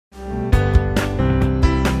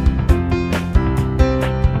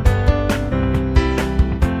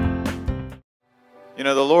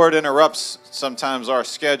know, the Lord interrupts sometimes our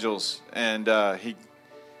schedules, and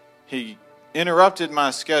he interrupted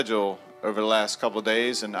my schedule over the last couple of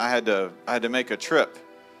days, and I had to make a trip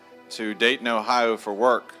to Dayton, Ohio for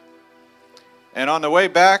work. And on the way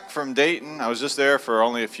back from Dayton, I was just there for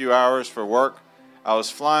only a few hours for work. I was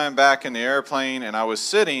flying back in the airplane, and I was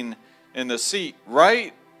sitting in the seat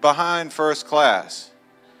right behind first class.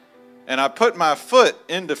 And I put my foot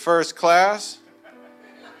into first class,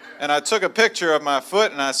 and I took a picture of my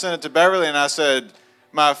foot, and I sent it to Beverly, and I said,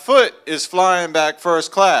 my foot is flying back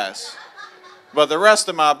first class, but the rest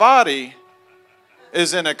of my body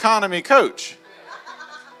is in economy coach.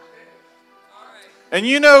 And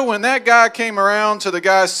you know, when that guy came around to the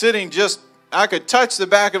guy sitting just, I could touch the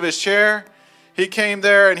back of his chair. He came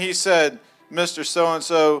there and he said, Mr.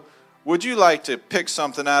 So-and-so, would you like to pick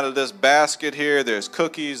something out of this basket here? There's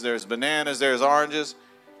cookies, there's bananas, there's oranges.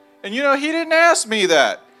 And you know, he didn't ask me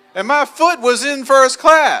that. And my foot was in first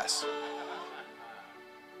class.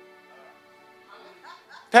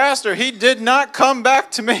 Pastor, he did not come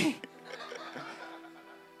back to me.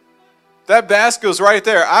 That basket was right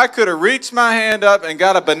there. I could have reached my hand up and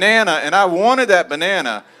got a banana, and I wanted that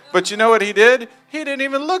banana. But you know what he did? He didn't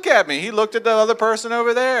even look at me. He looked at the other person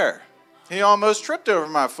over there. He almost tripped over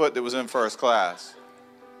my foot that was in first class.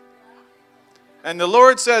 And the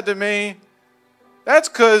Lord said to me, that's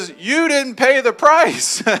because you didn't pay the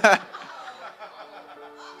price.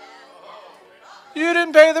 You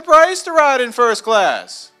didn't pay the price to ride in first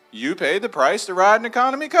class. You paid the price to ride in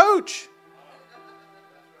economy coach.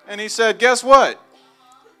 And he said, guess what?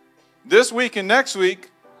 This week and next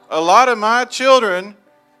week, a lot of my children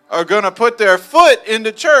are going to put their foot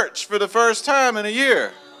into church for the first time in a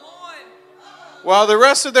year, while the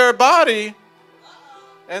rest of their body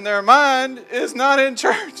and their mind is not in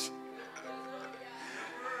church.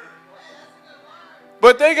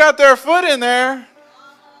 But they got their foot in there,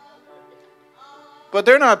 but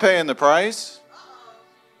they're not paying the price.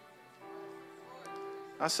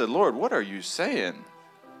 I said, Lord, what are you saying?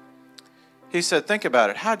 He said, think about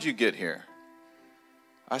it. How'd you get here?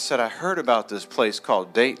 I said, I heard about this place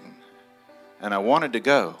called Dayton, and I wanted to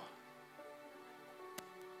go.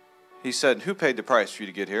 He said, who paid the price for you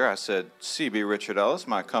to get here? I said, C.B. Richard Ellis,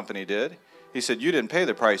 my company did. He said, you didn't pay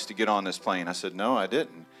the price to get on this plane. I said, no, I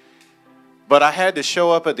didn't. But I had to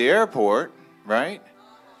show up at the airport, right?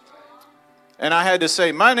 And I had to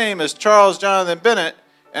say, my name is Charles Jonathan Bennett,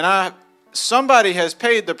 and somebody has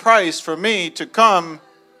paid the price for me to come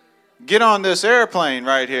get on this airplane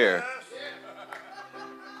right here.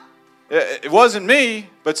 It wasn't me,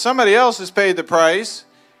 but somebody else has paid the price.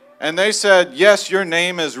 And they said, yes, your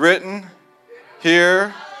name is written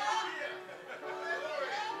here.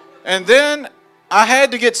 And then I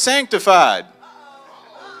had to get sanctified.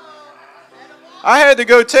 I had to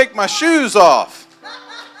go take my shoes off.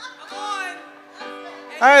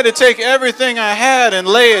 I had to take everything I had and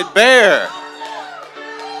lay it bare.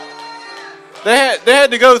 They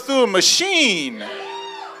had to go through a machine.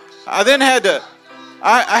 I then had to,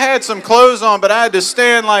 I had some clothes on, but I had to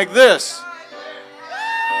stand like this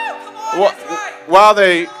while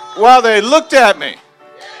they looked at me.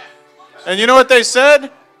 And you know what they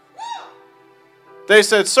said? They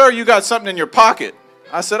said, sir, you got something in your pocket.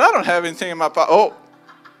 I said, I don't have anything in my pocket. Oh,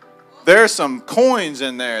 there's some coins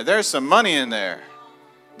in there. There's some money in there.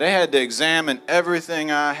 They had to examine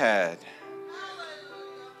everything I had.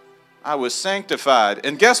 I was sanctified.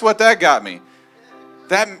 And guess what that got me?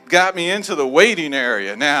 That got me into the waiting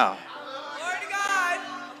area now.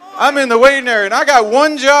 I'm in the waiting area, and I got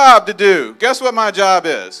one job to do. Guess what my job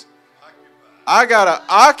is? I got to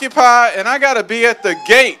occupy, and I got to be at the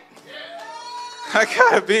gate. I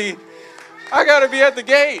got to be at the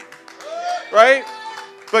gate, right?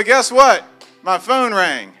 But guess what? My phone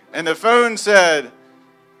rang, and the phone said,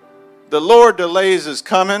 the Lord delays is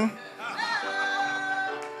coming.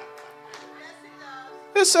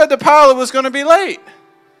 It said the pilot was going to be late.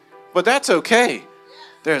 But that's okay.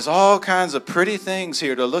 There's all kinds of pretty things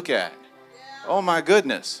here to look at. Oh my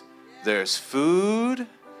goodness. There's food.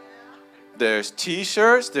 There's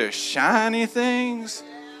t-shirts. There's shiny things.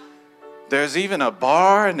 There's even a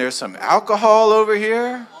bar, and there's some alcohol over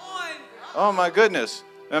here. Oh my goodness.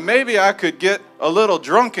 And maybe I could get a little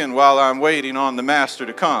drunken while I'm waiting on the master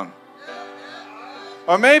to come.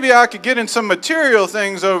 Or maybe I could get in some material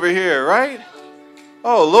things over here, right?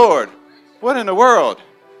 Oh, Lord, what in the world?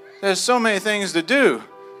 There's so many things to do,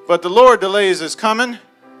 but the Lord delays is coming.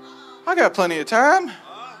 I got plenty of time.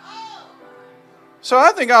 So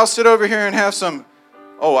I think I'll sit over here and have some.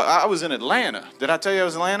 Oh, I was in Atlanta. Did I tell you I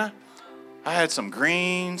was in Atlanta? I had some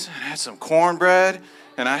greens, I had some cornbread,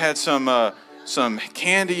 and I had some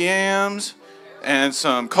candy yams, and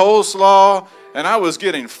some coleslaw, and I was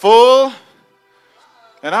getting full,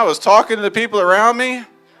 and I was talking to the people around me,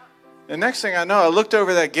 and next thing I know, I looked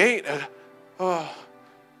over that gate, and, oh,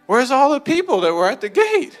 where's all the people that were at the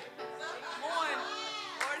gate?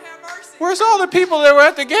 Where's all the people that were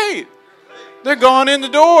at the gate? They're going in the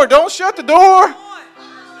door. Don't shut the door.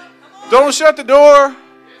 Don't shut the door.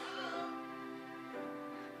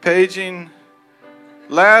 Paging.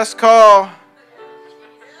 Last call.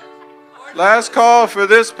 Last call for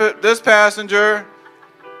this passenger.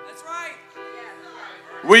 That's right.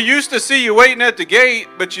 We used to see you waiting at the gate,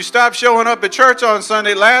 but you stopped showing up at church on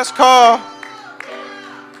Sunday. Last call.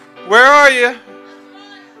 Where are you?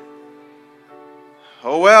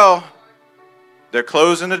 Oh, well. They're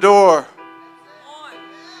closing the door.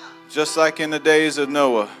 Just like in the days of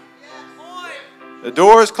Noah. The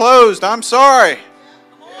door is closed. I'm sorry.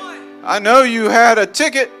 I know you had a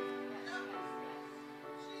ticket.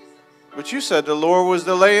 But you said the Lord was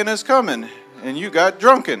delaying his coming. And you got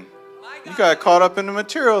drunken. You got caught up in the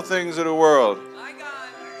material things of the world.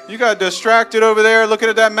 You got distracted over there looking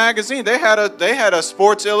at that magazine. They had a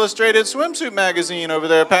Sports Illustrated swimsuit magazine over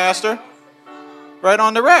there, Pastor. Right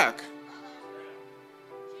on the rack.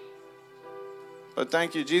 But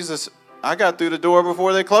thank you, Jesus. I got through the door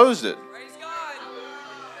before they closed it. Praise God.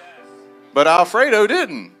 But Alfredo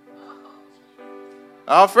didn't.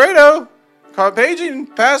 Alfredo, paging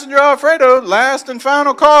passenger Alfredo, last and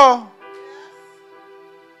final call.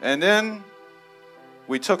 And then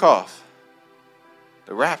we took off.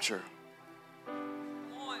 The rapture. Come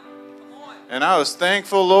on. And I was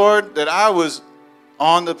thankful, Lord, that I was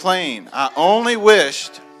on the plane. I only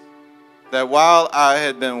wished that while I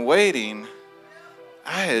had been waiting,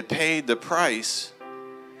 I had paid the price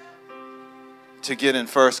to get in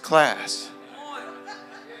first class.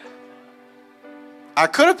 I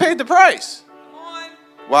could have paid the price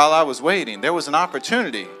while I was waiting. There was an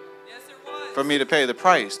opportunity for me to pay the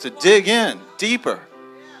price, to dig in deeper,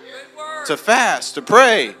 to fast, to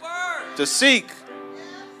pray, to seek.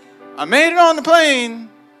 I made it on the plane,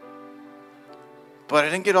 but I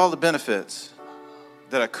didn't get all the benefits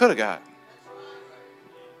that I could have gotten.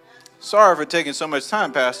 Sorry for taking so much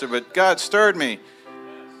time, Pastor, but God stirred me.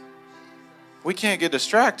 We can't get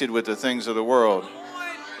distracted with the things of the world,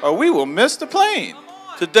 or we will miss the plane.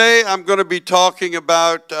 Today I'm going to be talking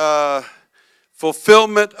about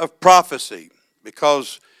fulfillment of prophecy,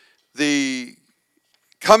 because the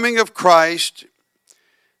coming of Christ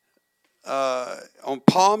on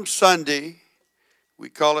Palm Sunday, we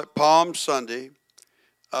call it Palm Sunday,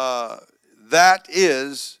 that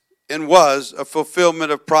is and was a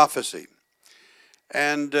fulfillment of prophecy.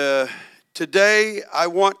 And today I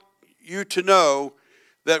want you to know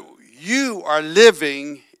that you are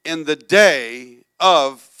living in the day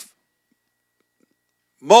of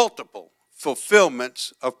multiple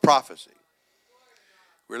fulfillments of prophecy.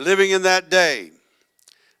 We're living in that day.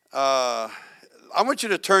 I want you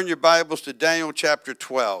to turn your Bibles to Daniel chapter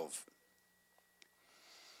 12.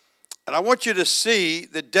 And I want you to see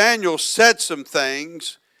that Daniel said some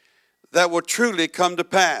things that will truly come to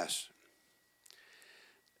pass.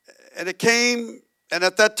 And it came, and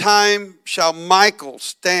at that time shall Michael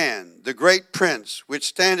stand, the great prince, which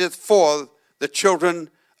standeth for the children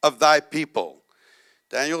of thy people.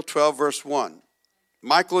 Daniel 12, verse 1.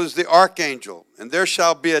 Michael is the archangel, and there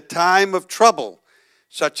shall be a time of trouble,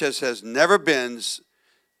 such as has never been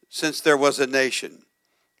since there was a nation,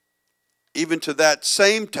 even to that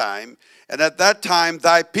same time. And at that time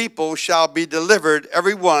thy people shall be delivered,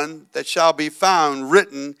 every one that shall be found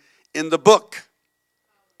written in the book.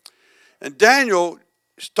 And Daniel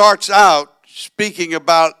starts out speaking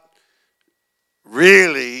about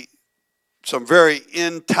really some very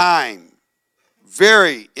end time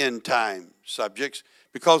subjects,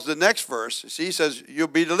 because the next verse, see, he says, you'll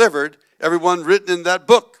be delivered, everyone written in that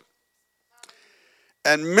book.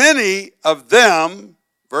 And many of them,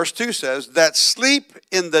 verse 2 says, that sleep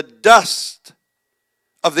in the dust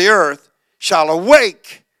of the earth shall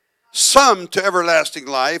awake, some to everlasting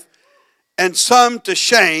life, and some to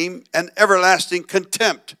shame and everlasting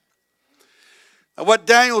contempt. Now, what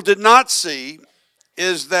Daniel did not see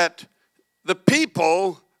is that the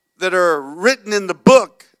people that are written in the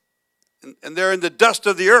book, and they're in the dust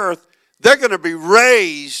of the earth, they're going to be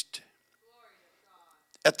raised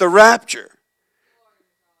at the rapture.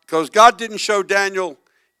 Because God didn't show Daniel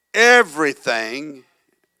everything.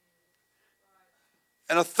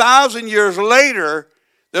 And 1,000 years later,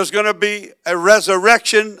 there's going to be a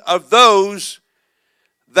resurrection of those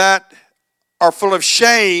that are full of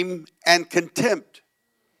shame and contempt.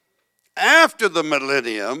 After the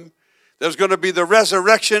millennium, there's going to be the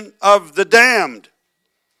resurrection of the damned.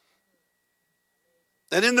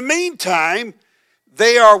 And in the meantime,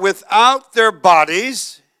 they are without their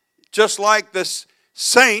bodies, just like the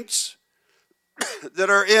saints that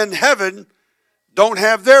are in heaven don't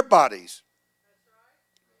have their bodies.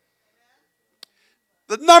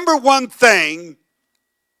 The number one thing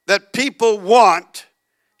that people want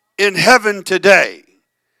in heaven today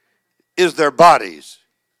is their bodies.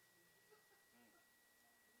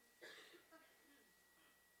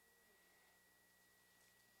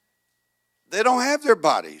 They don't have their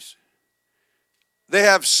bodies. They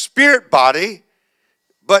have spirit body,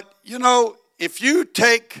 but you know, if you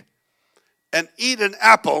take and eat an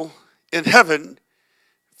apple in heaven,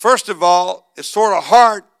 first of all, it's sort of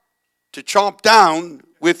hard to chomp down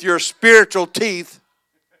with your spiritual teeth.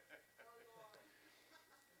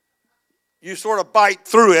 You sort of bite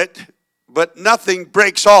through it, but nothing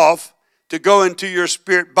breaks off to go into your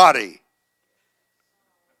spirit body.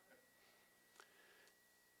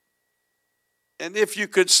 And if you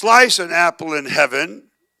could slice an apple in heaven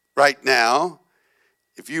right now,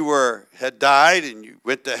 if you had died and you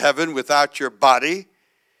went to heaven without your body,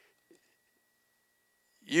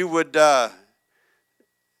 you would,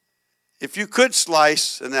 if you could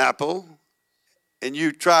slice an apple and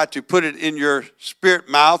you try to put it in your spirit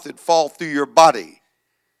mouth, it'd fall through your body.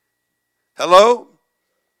 Hello?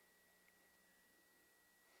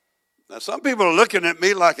 Now, some people are looking at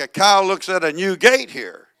me like a cow looks at a new gate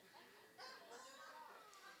here.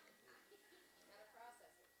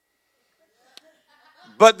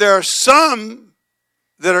 But there are some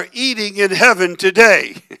that are eating in heaven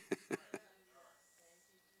today.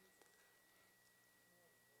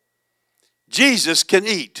 Jesus can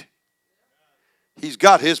eat. He's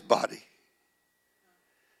got his body.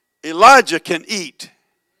 Elijah can eat.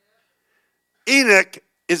 Enoch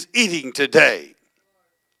is eating today.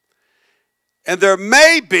 And there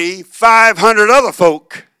may be 500 other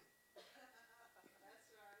folk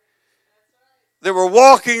that were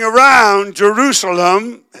walking around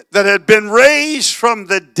Jerusalem that had been raised from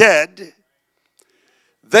the dead.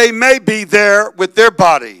 They may be there with their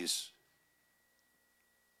bodies.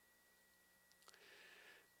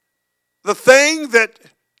 The thing that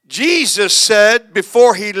Jesus said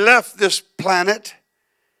before he left this planet,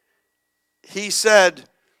 he said,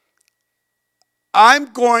 I'm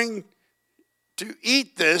going to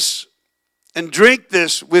eat this and drink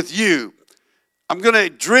this with you. I'm going to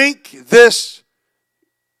drink this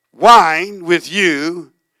wine with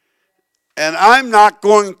you, and I'm not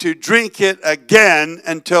going to drink it again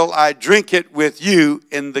until I drink it with you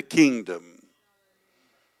in the kingdom.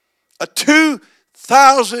 A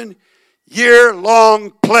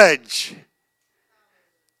 2,000-year-long pledge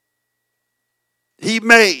he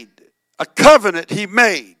made, a covenant he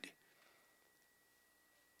made.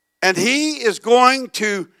 And he is going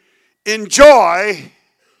to enjoy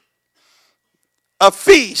a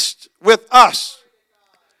feast with us.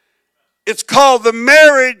 It's called the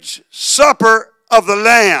marriage supper of the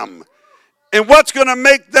Lamb. And what's going to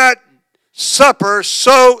make that supper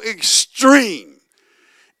so extreme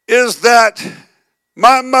is that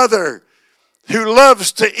my mother, who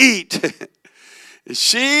loves to eat,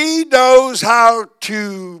 she knows how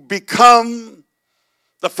to become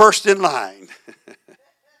the first in line.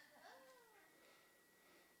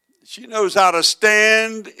 She knows how to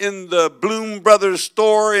stand in the Bloom Brothers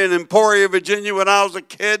store in Emporia, Virginia when I was a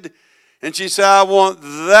kid. And she said, I want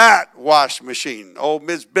that wash machine. Oh,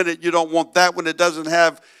 Miss Bennett, you don't want that one. It doesn't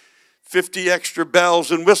have 50 extra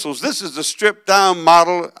bells and whistles. This is the stripped down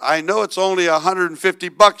model. I know it's only $150,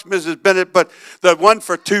 Mrs. Bennett, but the one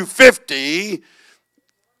for $250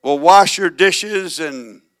 will wash your dishes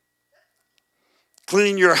and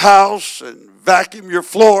clean your house and vacuum your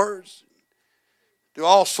floors. Do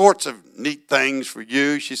all sorts of neat things for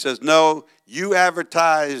you. She says, no, you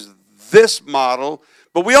advertise this model,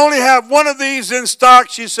 but we only have one of these in stock.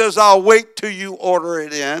 She says, I'll wait till you order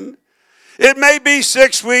it in. It may be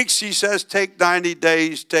 6 weeks. She says, take 90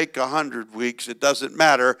 days, take 100 weeks. It doesn't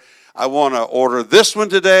matter. I want to order this one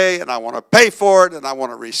today, and I want to pay for it, and I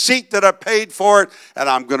want a receipt that I paid for it, and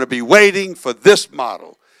I'm going to be waiting for this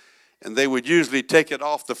model. And they would usually take it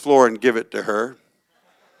off the floor and give it to her.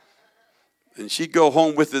 And she'd go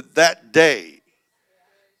home with it that day.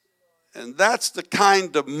 And that's the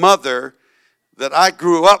kind of mother that I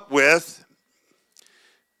grew up with.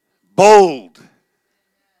 Bold.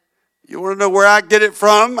 You want to know where I get it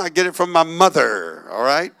from? I get it from my mother, all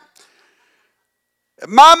right?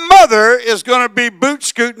 My mother is going to be boot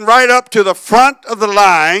scooting right up to the front of the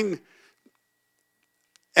line.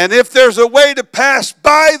 And if there's a way to pass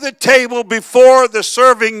by the table before the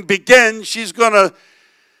serving begins, she's going to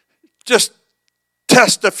just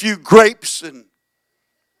test a few grapes and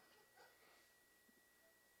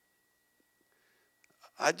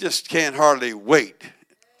I just can't hardly wait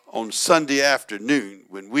on Sunday afternoon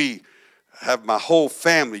when we have my whole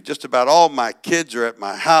family, just about all my kids are at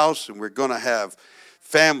my house, and we're going to have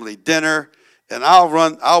family dinner. And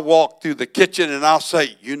I'll walk through the kitchen and I'll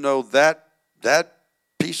say, you know, that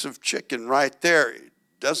piece of chicken right there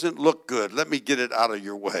doesn't look good. Let me get it out of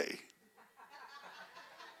your way.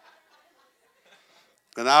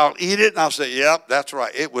 And I'll eat it and I'll say, yep, that's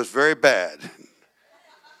right. It was very bad.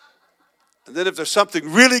 And then if there's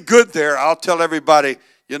something really good there, I'll tell everybody,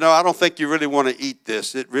 you know, I don't think you really want to eat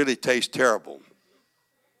this. It really tastes terrible.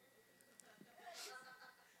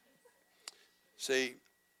 See,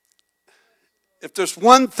 if there's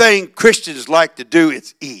one thing Christians like to do,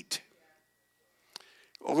 it's eat.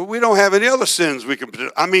 Well, we don't have any other sins we can,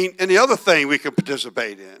 any other thing we can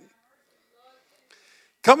participate in.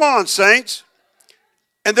 Come on, saints.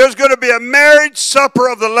 And there's going to be a marriage supper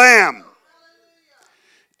of the Lamb.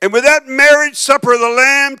 And when that marriage supper of the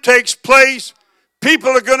Lamb takes place, people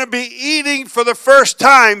are going to be eating for the first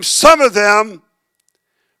time, some of them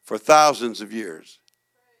for thousands of years.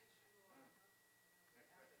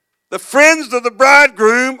 The friends of the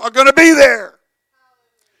bridegroom are going to be there.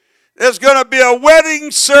 There's going to be a wedding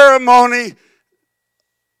ceremony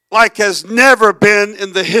like has never been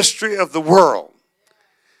in the history of the world,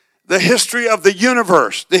 the history of the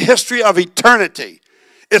universe, the history of eternity.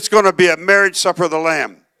 It's going to be a marriage supper of the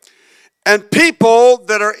Lamb. And people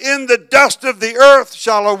that are in the dust of the earth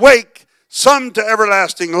shall awake, some to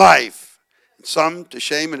everlasting life, and some to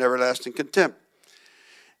shame and everlasting contempt.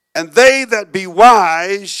 And they that be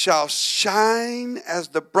wise shall shine as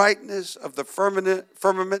the brightness of the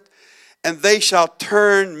firmament, and they shall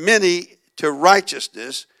turn many to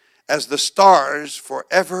righteousness as the stars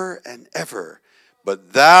forever and ever.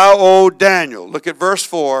 But thou, O Daniel, look at verse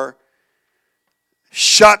 4,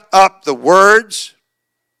 shut up the words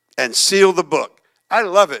and seal the book. I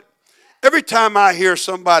love it. Every time I hear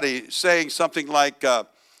somebody saying something like,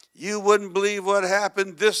 you wouldn't believe what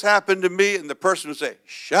happened, this happened to me, and the person would say,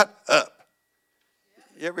 shut up.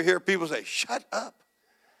 You ever hear people say, shut up?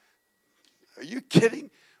 Are you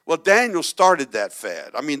kidding? Well, Daniel started that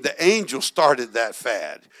fad. The angel started that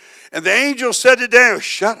fad. And the angel said to Daniel,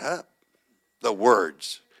 shut up the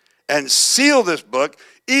words and seal this book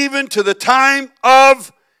even to the time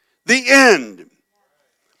of the end.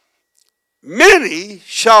 Many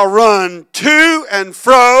shall run to and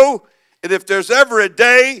fro. And if there's ever a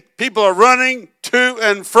day people are running to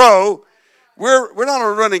and fro, we're not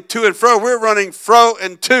running to and fro, we're running fro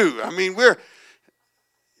and to.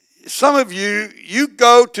 Some of you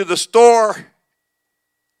go to the store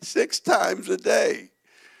 6 times a day.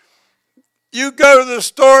 You go to the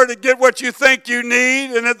store to get what you think you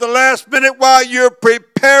need, and at the last minute while you're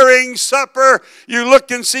preparing supper, you look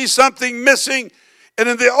and see something missing. And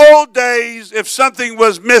in the old days, if something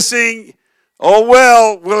was missing, oh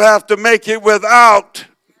well, we'll have to make it without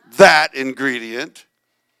that ingredient.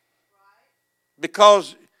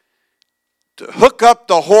 Because to hook up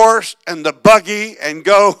the horse and the buggy and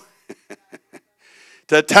go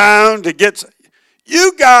to town to get...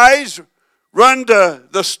 You guys run to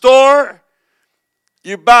the store,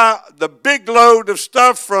 you buy the big load of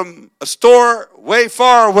stuff from a store way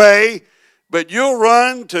far away, but you'll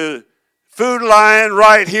run to Food Lion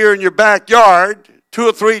right here in your backyard 2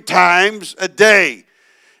 or 3 times a day.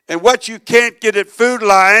 And what you can't get at Food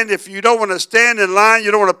Lion, if you don't want to stand in line,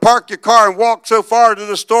 you don't want to park your car and walk so far to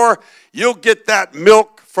the store, you'll get that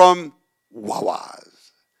milk from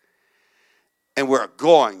Wawa's. And we're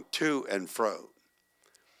going to and fro.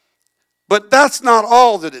 But that's not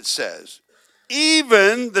all that it says.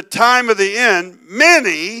 Even the time of the end,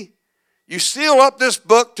 many, you seal up this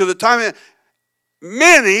book to the time of the end,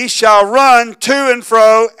 many shall run to and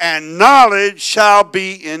fro, and knowledge shall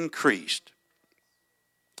be increased.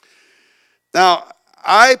 Now,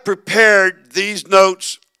 I prepared these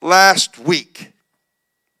notes last week.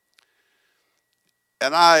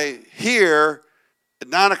 And I hear at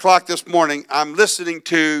 9 o'clock this morning, I'm listening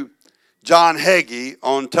to John Hagee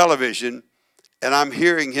on television, and I'm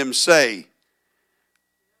hearing him say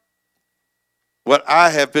what I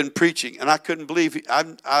have been preaching. And I couldn't believe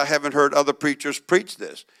I haven't heard other preachers preach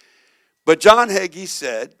this. But John Hagee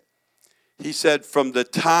said, from the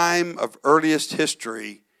time of earliest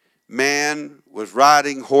history, man was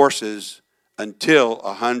riding horses until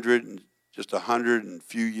 100 and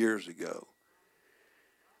few years ago.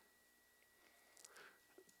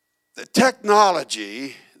 The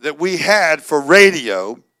technology that we had for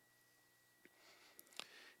radio,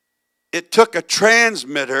 it took a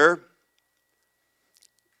transmitter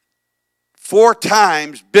 4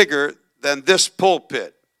 times bigger than this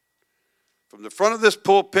pulpit. From the front of this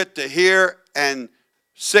pulpit to here, and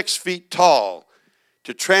 6 feet tall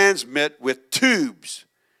to transmit with tubes.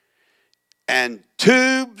 And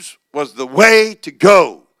tubes was the way to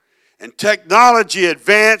go. And technology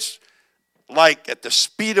advanced like at the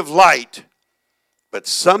speed of light. But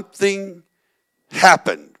something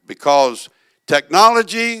happened because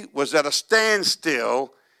technology was at a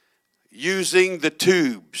standstill using the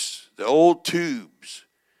tubes, the old tubes,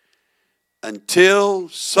 until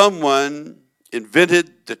someone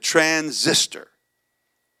invented the transistor.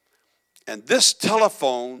 And this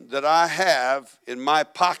telephone that I have in my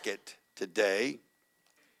pocket today,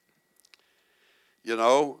 you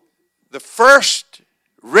know, the first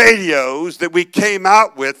radios that we came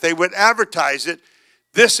out with, they would advertise it,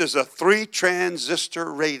 this is a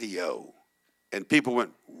 3-transistor radio. And people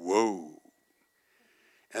went, whoa.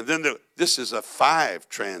 And then this is a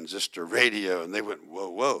 5-transistor radio. And they went, whoa,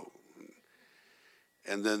 whoa.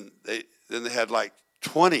 And then they had like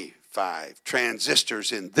 25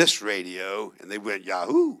 transistors in this radio. And they went,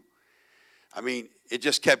 yahoo. I mean, it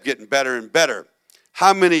just kept getting better and better.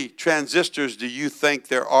 How many transistors do you think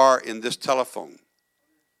there are in this telephone?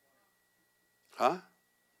 Huh?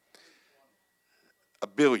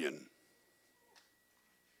 1 billion.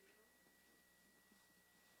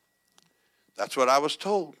 That's what I was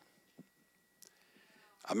told.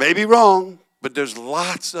 I may be wrong, but there's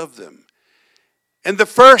lots of them. And the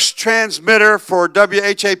first transmitter for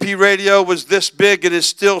WHAP radio was this big and is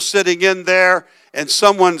still sitting in there, and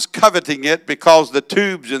someone's coveting it because the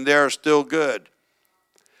tubes in there are still good.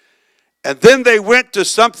 And then they went to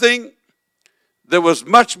something that was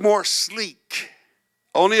much more sleek,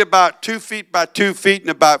 only about 2 feet by 2 feet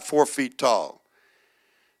and about 4 feet tall.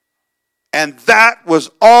 And that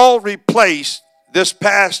was all replaced this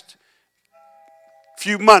past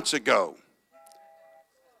few months ago.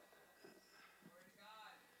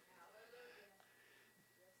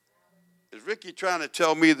 Is Ricky trying to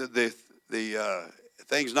tell me that the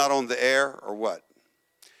thing's not on the air or what?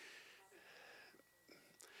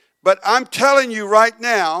 But I'm telling you right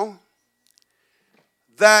now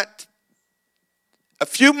that a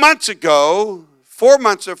few months ago, 4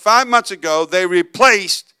 months or 5 months ago, they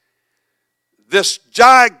replaced this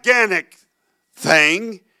gigantic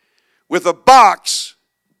thing with a box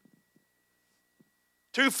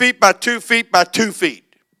 2 feet by 2 feet by 2 feet.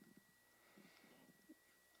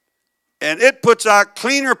 And it puts out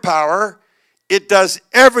cleaner power. It does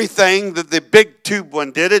everything that the big tube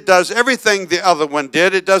one did. It does everything the other one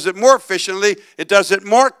did. It does it more efficiently. It does it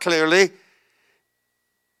more clearly.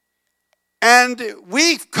 And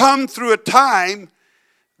we've come through a time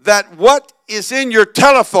that what is in your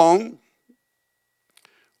telephone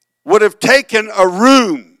would have taken a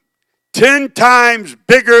room 10 times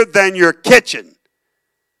bigger than your kitchen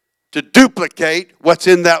to duplicate what's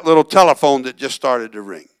in that little telephone that just started to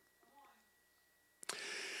ring.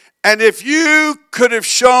 And if you could have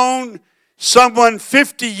shown someone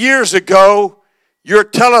 50 years ago your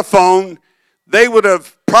telephone, they would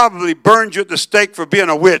have probably burned you at the stake for being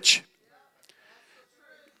a witch.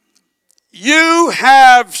 You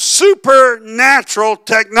have supernatural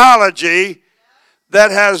technology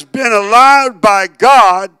that has been allowed by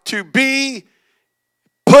God to be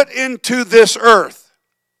put into this earth.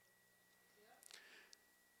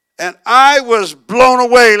 And I was blown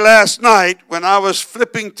away last night when I was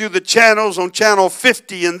flipping through the channels on channel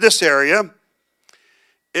 50 in this area.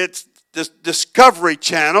 It's this Discovery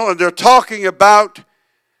Channel, and they're talking about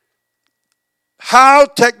how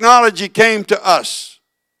technology came to us.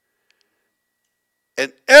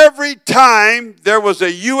 And every time there was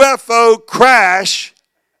a UFO crash,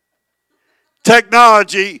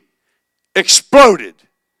 technology exploded.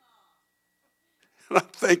 And I'm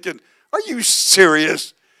thinking, are you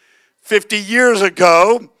serious? 50 years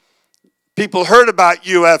ago, people heard about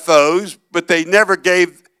UFOs, but they never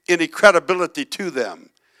gave any credibility to them.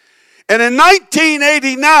 And in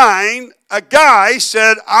 1989, a guy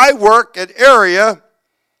said, I work at area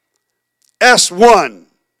S1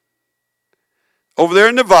 over there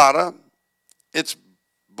in Nevada. It's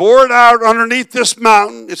bored out underneath this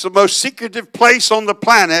mountain. It's the most secretive place on the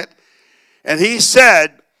planet. And he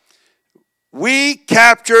said, we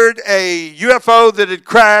captured a UFO that had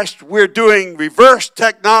crashed. We're doing reverse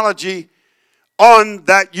technology on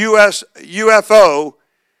that UFO.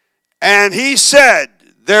 And he said,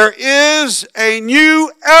 there is a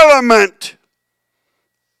new element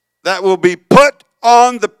that will be put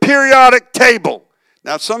on the periodic table.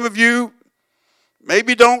 Now, some of you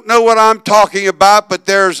maybe don't know what I'm talking about, but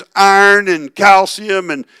there's iron and calcium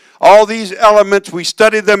and all these elements. We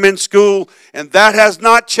study them in school, and that has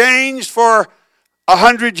not changed for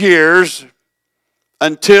 100 years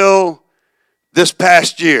until this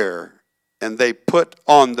past year. and they put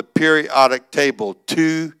on the periodic table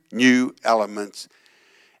 2 new elements.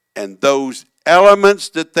 And those elements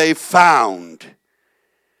that they found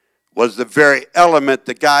was the very element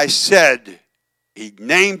the guy said. He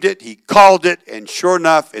named it, he called it, and sure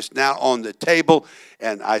enough, it's now on the table.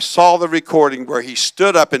 And I saw the recording where he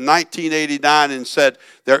stood up in 1989 and said,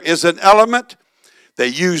 there is an element. They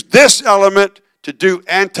used this element to do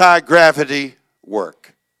anti-gravity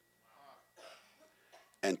work.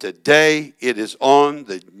 And today it is on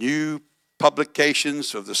the new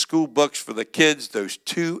publications of the school books for the kids, those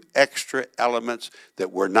 2 extra elements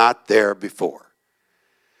that were not there before.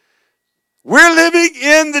 We're living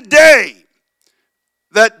in the day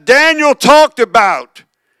that Daniel talked about.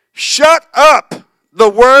 Shut up the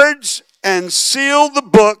words and seal the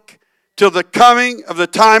book till the coming of the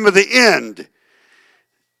time of the end.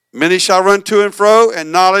 Many shall run to and fro,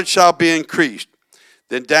 and knowledge shall be increased.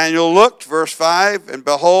 Then Daniel looked, verse 5, and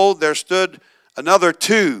behold, there stood another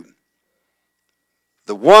 2.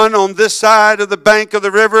 The one on this side of the bank of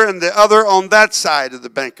the river, and the other on that side of the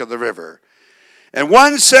bank of the river. And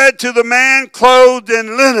one said to the man clothed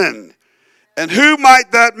in linen, and who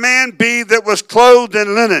might that man be that was clothed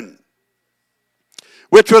in linen,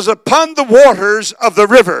 which was upon the waters of the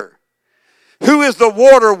river? Who is the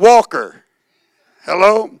water walker?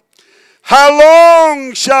 Hello? How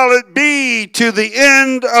long shall it be to the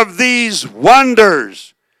end of these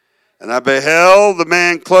wonders? And I beheld the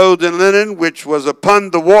man clothed in linen, which was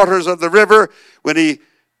upon the waters of the river, when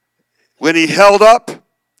he held up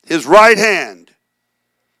his right hand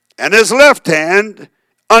and his left hand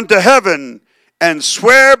unto heaven, and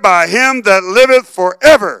swear by him that liveth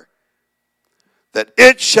forever, that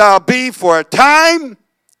it shall be for a time,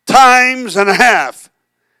 times and a half,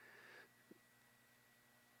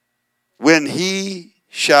 when he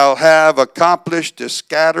shall have accomplished to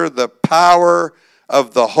scatter the power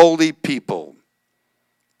of the holy people.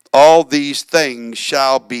 All these things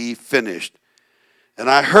shall be finished. And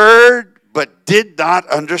I heard, but did not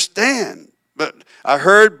understand. But I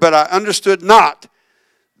heard, but I understood not.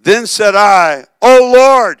 Then said I, O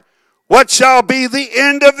Lord, what shall be the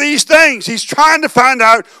end of these things? He's trying to find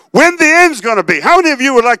out when the end's going to be. How many of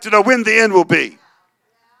you would like to know when the end will be?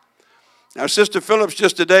 Now, Sister Phillips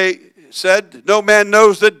just today said, no man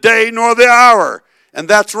knows the day nor the hour. And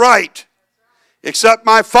that's right. Except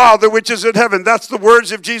my Father which is in heaven. That's the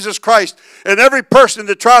words of Jesus Christ. And every person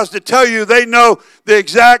that tries to tell you they know the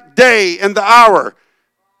exact day and the hour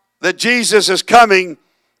that Jesus is coming,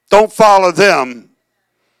 don't follow them.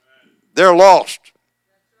 They're lost.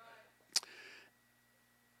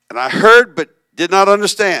 And I heard but did not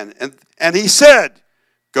understand. And he said,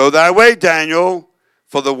 go thy way, Daniel,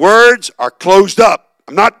 for the words are closed up.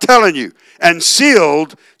 I'm not telling you. And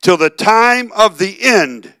sealed till the time of the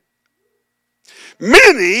end.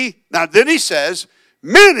 Many, now then he says,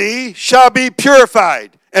 many shall be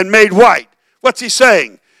purified and made white. What's he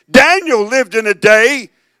saying? Daniel lived in a day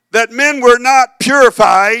that men were not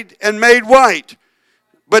purified and made white.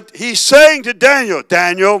 But he's saying to Daniel,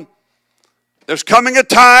 Daniel, there's coming a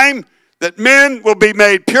time that men will be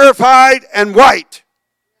made purified and white.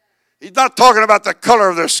 He's not talking about the color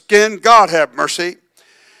of their skin. God have mercy.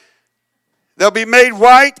 They'll be made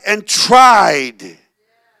white and tried.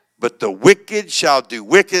 But the wicked shall do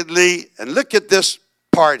wickedly. And look at this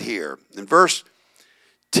part here in verse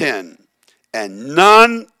 10. And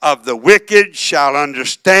none of the wicked shall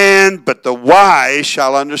understand, but the wise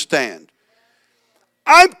shall understand.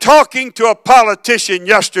 I'm talking to a politician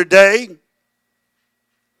yesterday,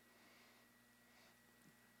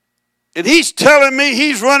 and he's telling me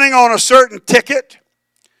he's running on a certain ticket,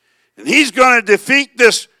 and he's going to defeat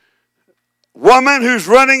this woman who's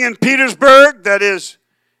running in Petersburg that is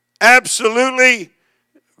absolutely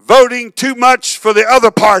voting too much for the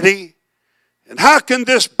other party. And how can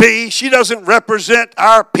this be? She doesn't represent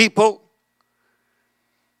our people.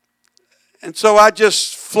 And so I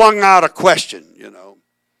just flung out a question,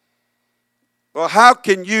 Well, how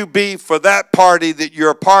can you be for that party that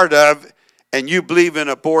you're a part of and you believe in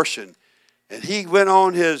abortion? And he went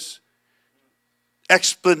on his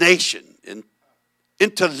explanation, an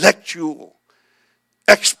intellectual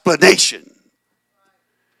explanation.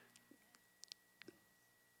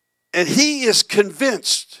 And he is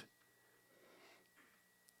convinced.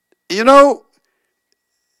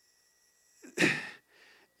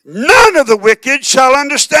 None of the wicked shall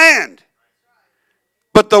understand,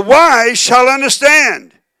 but the wise shall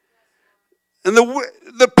understand. And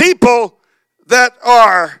the people that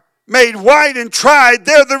are made white and tried,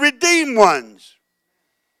 they're the redeemed ones.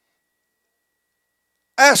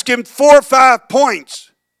 Ask him 4 or 5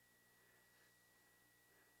 points.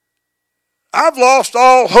 I've lost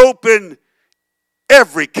all hope in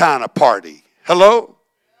every kind of party. Hello?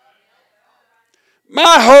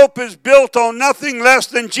 My hope is built on nothing less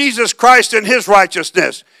than Jesus Christ and his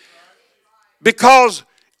righteousness. Because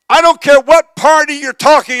I don't care what party you're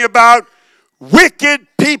talking about, wicked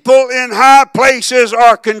people in high places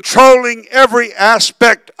are controlling every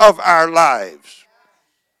aspect of our lives.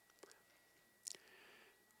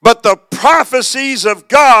 But the prophecies of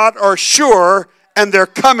God are sure and they're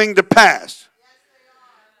coming to pass.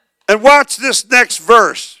 And watch this next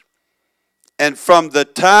verse. And from the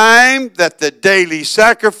time that the daily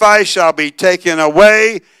sacrifice shall be taken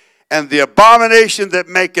away, and the abomination that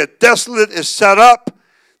maketh desolate is set up,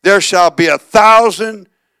 there shall be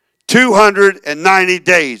 1,290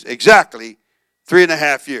 days. Exactly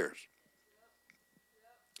 3.5 years.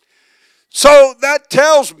 So that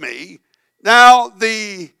tells me now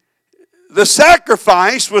the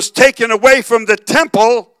sacrifice was taken away from the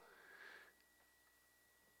temple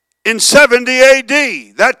in 70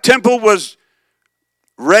 AD. That temple was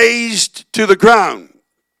razed to the ground.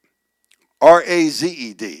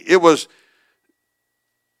 R-A-Z-E-D. It was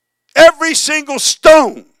every single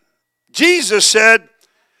stone. Jesus said,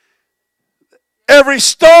 every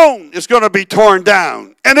stone is going to be torn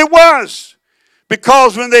down. And it was.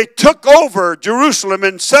 Because when they took over Jerusalem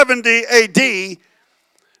in 70 AD, they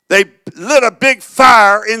lit a big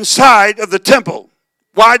fire inside of the temple.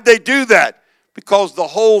 Why'd they do that? Because the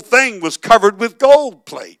whole thing was covered with gold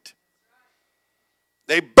plate.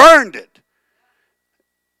 They burned it.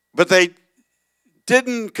 But they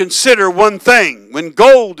didn't consider one thing. When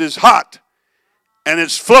gold is hot and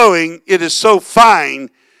it's flowing, it is so fine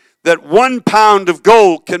that 1 pound of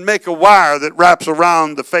gold can make a wire that wraps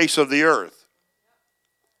around the face of the earth.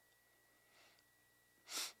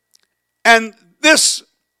 And this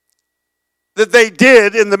that they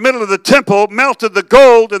did in the middle of the temple melted the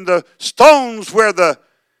gold, and the stones where the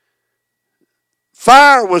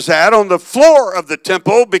fire was at on the floor of the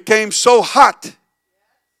temple became so hot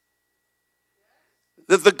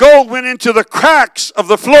that the gold went into the cracks of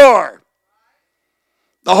the floor.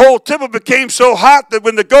 The whole temple became so hot that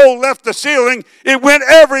when the gold left the ceiling, it went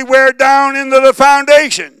everywhere down into the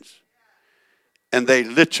foundations. And they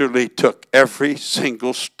literally took every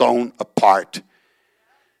single stone apart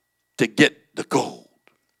to get the gold.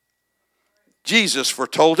 Jesus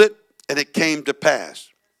foretold it, and it came to pass.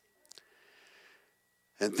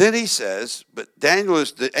 And then he says, but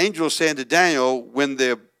the angel is saying to Daniel,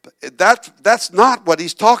 that's not what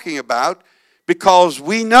he's talking about, because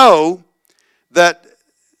we know that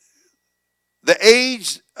the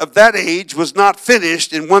age of that age was not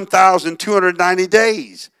finished in 1,290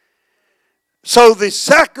 days. So the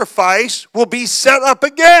sacrifice will be set up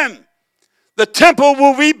again. The temple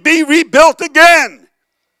will be rebuilt again.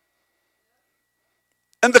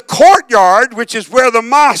 And the courtyard, which is where the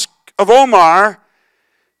mosque of Omar,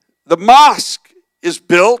 the mosque is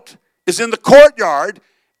built, is in the courtyard.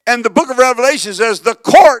 And the book of Revelation says the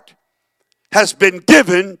court has been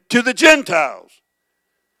given to the Gentiles.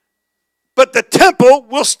 But the temple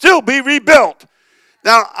will still be rebuilt.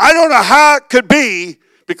 Now, I don't know how it could be,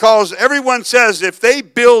 because everyone says if they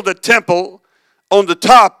build a temple on the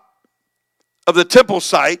top of the temple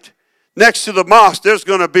site next to the mosque, there's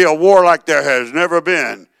going to be a war like there has never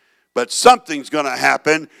been. But something's going to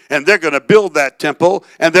happen, and they're going to build that temple,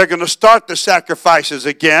 and they're going to start the sacrifices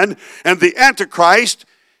again. And the Antichrist,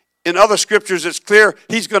 in other scriptures it's clear,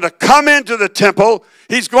 he's going to come into the temple.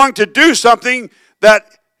 He's going to do something that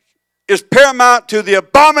is paramount to the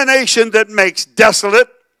abomination that makes desolate.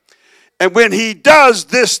 And when he does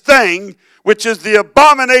this thing, which is the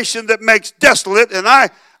abomination that makes desolate, and I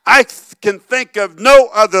can think of no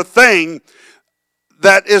other thing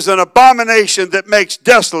that is an abomination that makes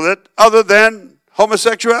desolate other than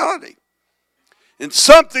homosexuality. And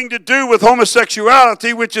something to do with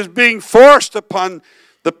homosexuality, which is being forced upon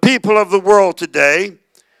the people of the world today.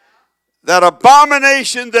 That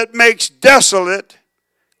abomination that makes desolate,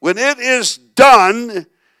 when it is done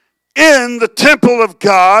in the temple of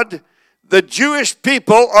God, the Jewish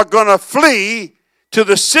people are going to flee to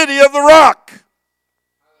the city of the rock,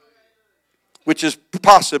 which is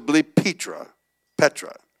possibly Petra.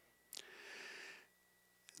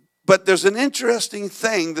 But there's an interesting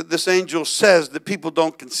thing that this angel says that people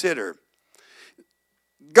don't consider.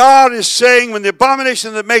 God is saying when the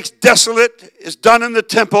abomination that makes desolate is done in the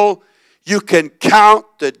temple, you can count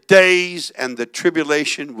the days and the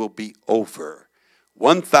tribulation will be over.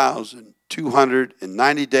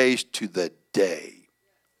 1,290 days to the day.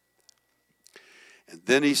 And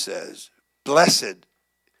then he says, blessed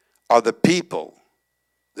are the people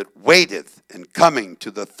that waiteth in coming to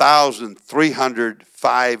the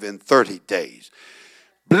 1,305 and 30 days.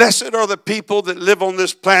 Blessed are the people that live on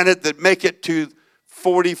this planet that make it to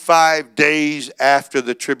 45 days after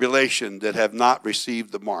the tribulation that have not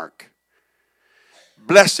received the mark.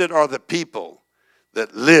 Blessed are the people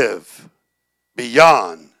that live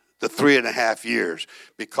beyond the 3.5 years,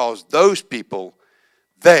 because those people,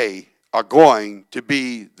 they are going to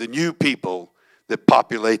be the new people that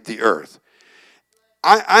populate the earth.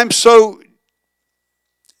 I'm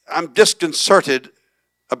disconcerted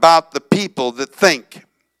about the people that think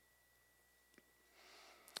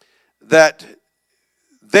that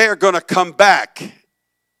they're going to come back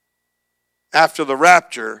after the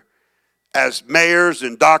rapture as mayors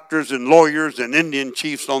and doctors and lawyers and Indian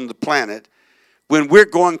chiefs on the planet, when we're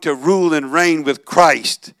going to rule and reign with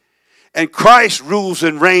Christ. And Christ rules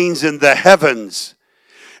and reigns in the heavens.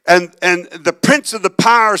 And the prince of the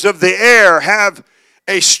powers of the air have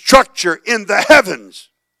a structure in the heavens.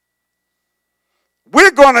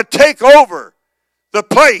 We're going to take over the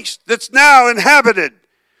place that's now inhabited.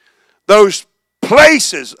 Those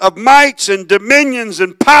places of mights and dominions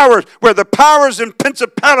and powers, where the powers and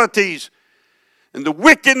principalities and the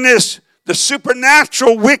wickedness, the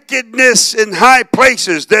supernatural wickedness in high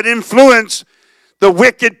places that influence the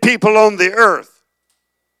wicked people on the earth.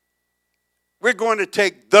 We're going to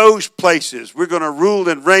take those places. We're going to rule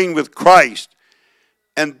and reign with Christ.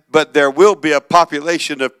 But there will be a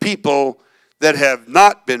population of people that have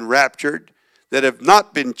not been raptured, that have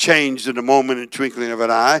not been changed in a moment and twinkling of an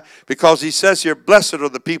eye, because he says here, blessed are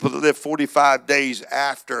the people that live 45 days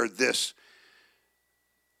after this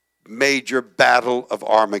major battle of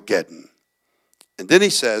Armageddon. And then he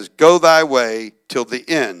says, go thy way till the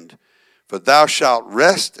end, for thou shalt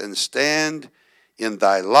rest and stand in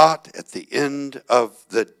thy lot at the end of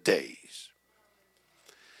the days.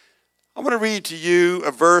 I'm going to read to you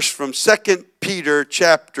a verse from 2 Peter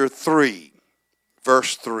chapter 3,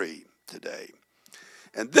 verse 3 today.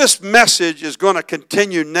 And this message is going to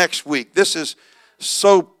continue next week. This is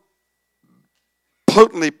so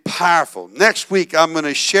potently powerful. Next week I'm going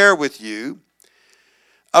to share with you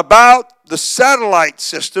about the satellite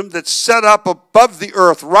system that's set up above the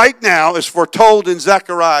earth right now, as foretold in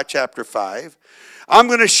Zechariah chapter 5. I'm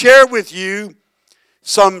going to share with you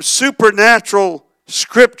some supernatural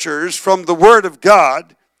scriptures from the Word of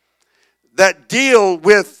God that deal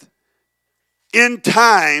with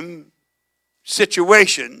end-time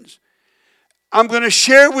situations. I'm going to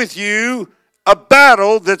share with you a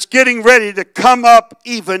battle that's getting ready to come up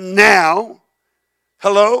even now.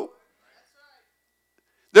 Hello?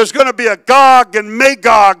 There's going to be a Gog and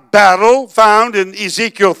Magog battle found in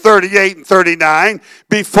Ezekiel 38 and 39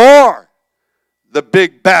 before the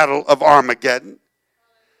big battle of Armageddon.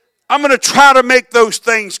 I'm going to try to make those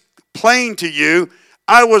things plain to you.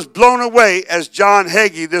 I was blown away as John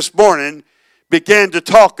Hagee this morning began to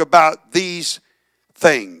talk about these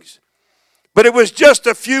things. But it was just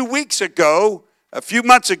a few months ago,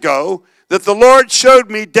 that the Lord showed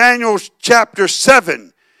me Daniel chapter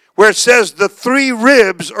 7, where it says the 3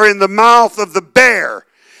 ribs are in the mouth of the bear,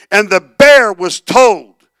 and the bear was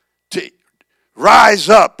told to rise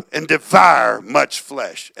up and devour much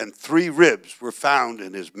flesh, and 3 ribs were found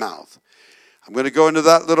in his mouth. I'm going to go into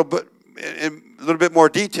that in a little bit more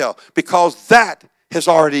detail, because that has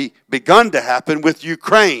already begun to happen with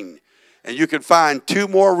Ukraine. And you can find 2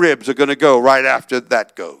 more ribs are going to go right after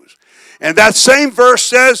that goes. And that same verse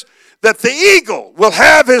says that the eagle will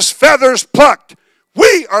have his feathers plucked.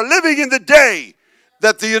 We are living in the day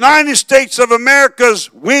that the United States of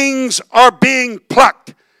America's wings are being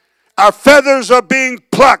plucked. Our feathers are being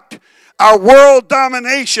plucked. Our world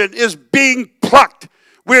domination is being plucked.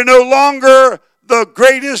 We're no longer the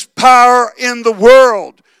greatest power in the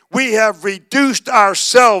world. We have reduced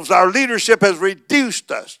ourselves. Our leadership has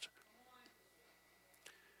reduced us.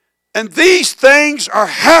 And these things are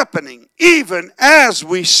happening even as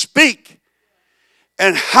we speak.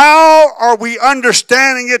 And how are we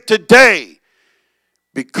understanding it today?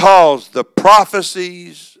 Because the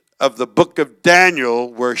prophecies of the book of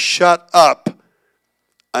Daniel were shut up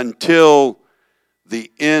until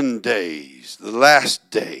the end days, the last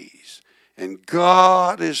days. And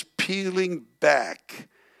God is peeling back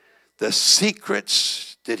the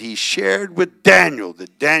secrets that he shared with Daniel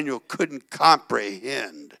that Daniel couldn't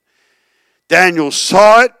comprehend. Daniel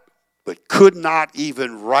saw it, but could not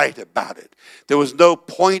even write about it. There was no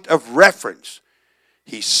point of reference.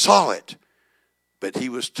 He saw it, but he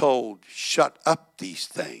was told, shut up these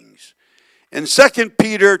things. In 2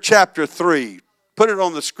 Peter chapter 3, put it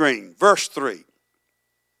on the screen, verse 3.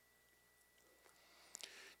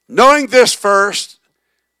 Knowing this first,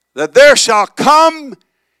 that there shall come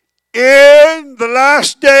in the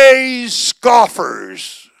last days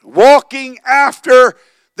scoffers, walking after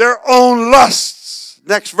their own lusts.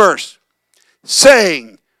 Next verse.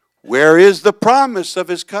 Saying, where is the promise of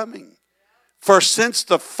his coming? For since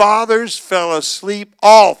the fathers fell asleep,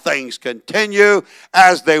 all things continue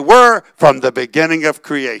as they were from the beginning of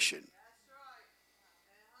creation.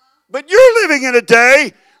 But you're living in a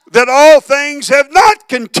day that all things have not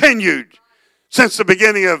continued since the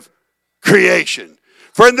beginning of creation.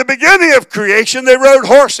 For in the beginning of creation, they rode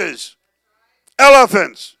horses,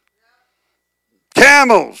 elephants,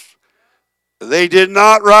 camels. They did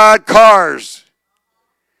not ride cars.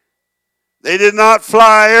 They did not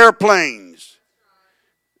fly airplanes.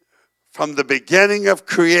 From the beginning of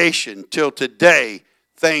creation till today,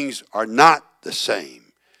 things are not the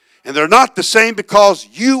same. And they're not the same because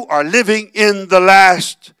you are living in the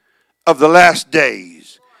last of the last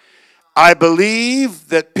days. I believe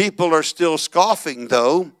that people are still scoffing,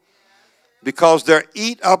 though, because they're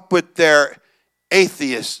eat up with their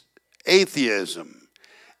atheism.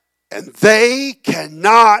 And they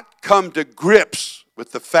cannot come to grips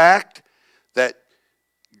with the fact that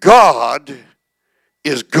God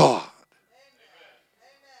is God.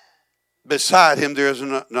 Beside him there is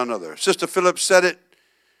none other. Sister Phillips said it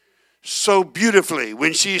so beautifully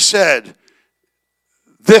when she said,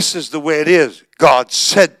 this is the way it is. God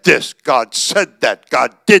said this. God said that.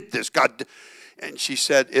 God did this. And she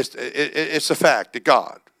said, it's a fact that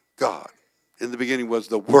God. In the beginning was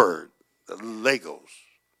the Word, the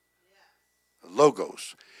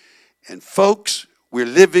Logos. And folks, we're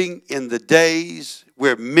living in the days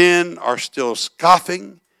where men are still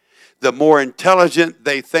scoffing. The more intelligent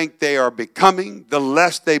they think they are becoming, the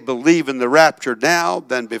less they believe in the rapture now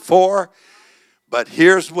than before. But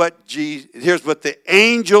here's what the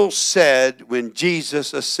angel said when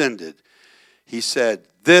Jesus ascended. He said,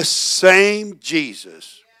 this same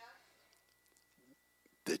Jesus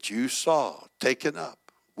that you saw taken up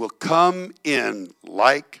will come in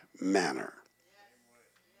like manner.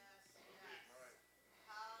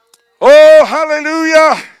 Oh,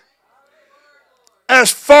 hallelujah.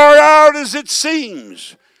 As far out as it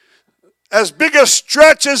seems, as big a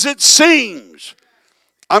stretch as it seems.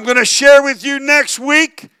 I'm going to share with you next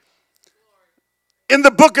week in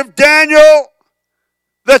the book of Daniel,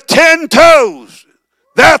 the 10 toes.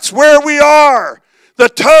 That's where we are. The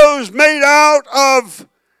toes made out of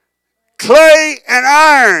clay and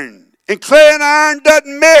iron. And clay and iron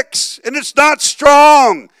doesn't mix, and it's not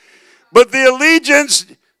strong. But the allegiance,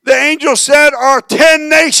 the angel said, are 10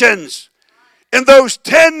 nations. And those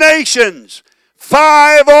 10 nations,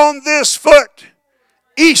 5 on this foot,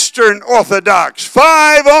 Eastern Orthodox,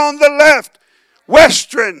 5 on the left,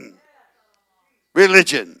 Western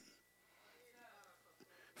religion.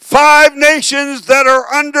 5 nations that are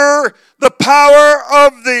under the power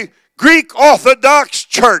of the Greek Orthodox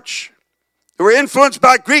Church. They were influenced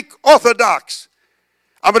by Greek Orthodox.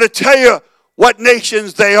 I'm going to tell you what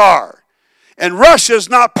nations they are. And Russia's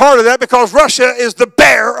not part of that because Russia is the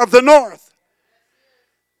bear of the north.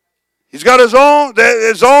 He's got his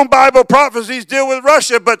own Bible prophecies deal with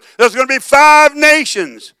Russia, but there's going to be 5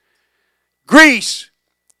 nations. Greece,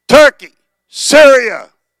 Turkey, Syria,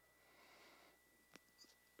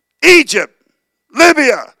 Egypt,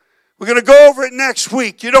 Libya. We're going to go over it next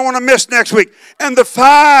week. You don't want to miss next week. And the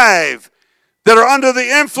 5 that are under the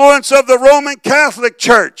influence of the Roman Catholic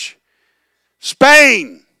Church.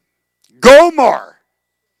 Spain, Gomor,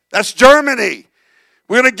 that's Germany.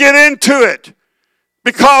 We're going to get into it.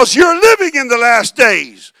 Because you're living in the last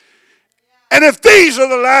days. And if these are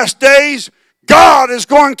the last days, God is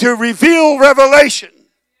going to reveal revelation.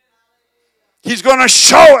 He's going to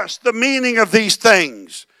show us the meaning of these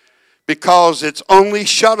things. Because it's only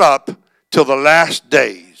shut up till the last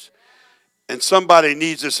days. And somebody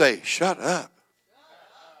needs to say, shut up.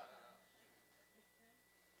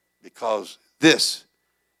 Because this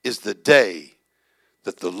is the day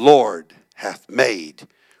that the Lord hath made.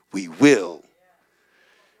 We will.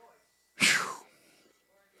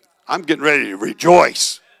 I'm getting ready to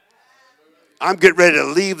rejoice. I'm getting ready to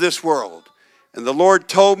leave this world. And the Lord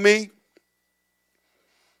told me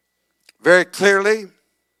very clearly,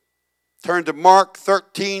 turn to Mark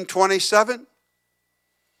 13:27.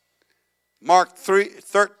 Mark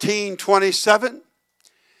 13:27.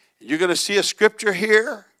 You're going to see a scripture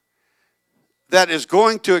here that is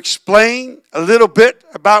going to explain a little bit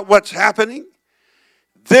about what's happening.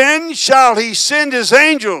 Then shall he send his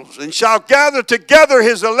angels, and shall gather together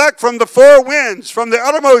his elect from the 4 winds, from the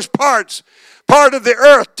uttermost part of the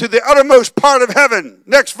earth to the uttermost part of heaven.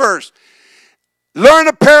 Next verse. Learn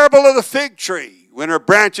a parable of the fig tree. When her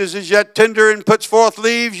branches is yet tender and puts forth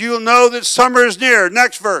leaves, you'll know that summer is near.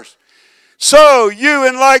 Next verse. So you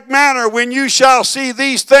in like manner, when you shall see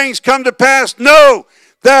these things come to pass, know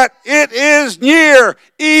that it is near,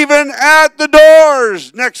 even at the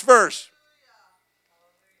doors. Next verse.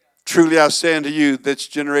 Truly I say unto you, this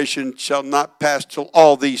generation shall not pass till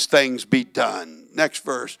all these things be done. Next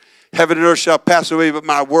verse. Heaven and earth shall pass away, but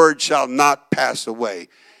my word shall not pass away.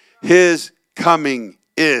 His coming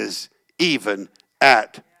is even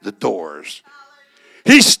at the doors.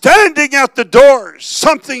 He's standing at the doors.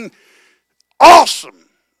 Something awesome,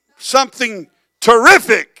 something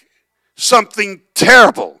terrific, something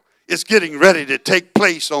terrible is getting ready to take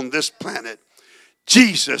place on this planet.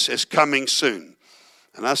 Jesus is coming soon.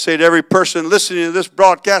 And I say to every person listening to this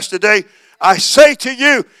broadcast today, I say to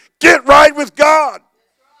you, get right with God.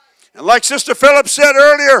 And like Sister Phillips said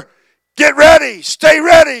earlier, get ready, stay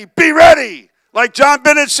ready, be ready. Like John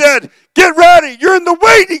Bennett said, get ready. You're in the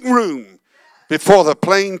waiting room before the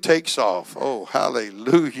plane takes off. Oh,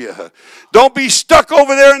 hallelujah. Don't be stuck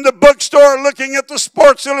over there in the bookstore looking at the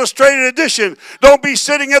Sports Illustrated edition. Don't be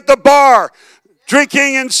sitting at the bar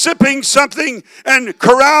drinking and sipping something and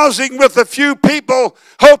carousing with a few people,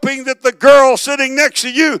 hoping that the girl sitting next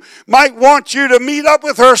to you might want you to meet up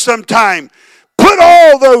with her sometime. Put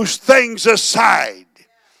all those things aside.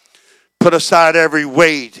 Put aside every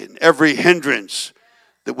weight and every hindrance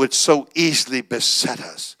that would so easily beset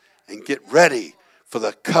us. And get ready, for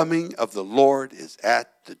the coming of the Lord is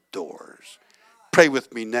at the doors. Pray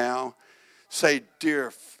with me now. Say,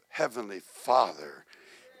 dear Heavenly Father,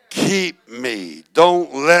 keep me.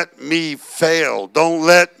 Don't let me fail. Don't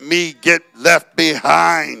let me get left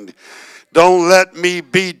behind. Don't let me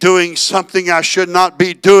be doing something I should not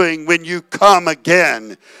be doing when you come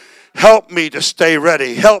again. Help me to stay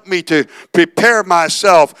ready. Help me to prepare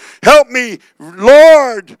myself. Help me,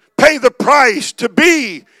 Lord, pay the price to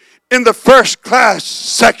be in the first class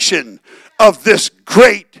section of this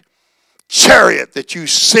great chariot that you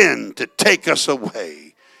send to take us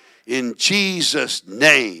away. In Jesus'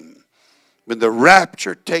 name, when the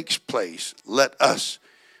rapture takes place, let us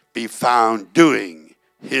be found doing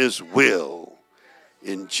his will.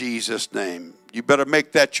 In Jesus' name. You better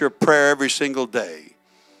make that your prayer every single day.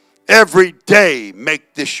 Every day,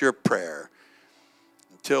 make this your prayer.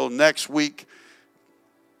 Until next week,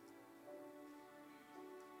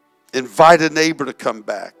 invite a neighbor to come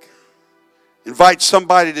back. Invite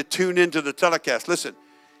somebody to tune into the telecast. Listen,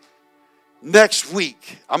 next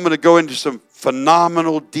week, I'm going to go into some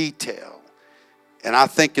phenomenal detail. And I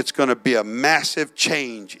think it's going to be a massive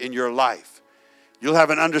change in your life. You'll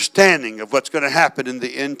have an understanding of what's going to happen in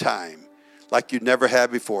the end time like you never had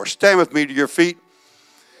before. Stand with me to your feet.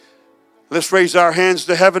 Let's raise our hands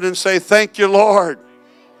to heaven and say, thank you, Lord.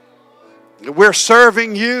 We're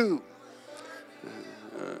serving you.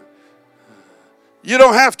 You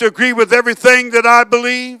don't have to agree with everything that I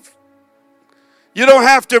believe. You don't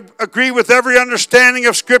have to agree with every understanding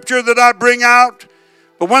of Scripture that I bring out.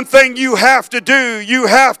 But one thing you have to do, you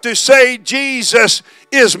have to say, Jesus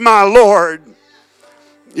is my Lord.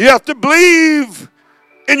 You have to believe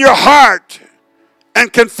in your heart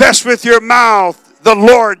and confess with your mouth the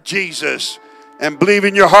Lord Jesus. And believe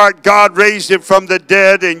in your heart God raised him from the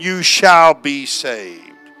dead, and you shall be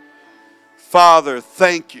saved. Father,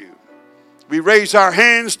 thank you. We raise our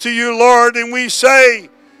hands to you, Lord, and we say,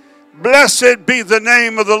 blessed be the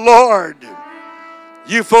name of the Lord.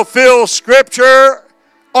 You fulfill Scripture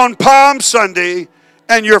on Palm Sunday,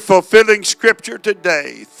 and you're fulfilling Scripture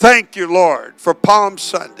today. Thank you, Lord, for Palm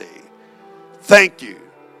Sunday. Thank you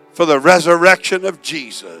for the resurrection of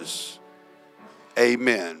Jesus.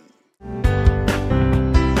 Amen.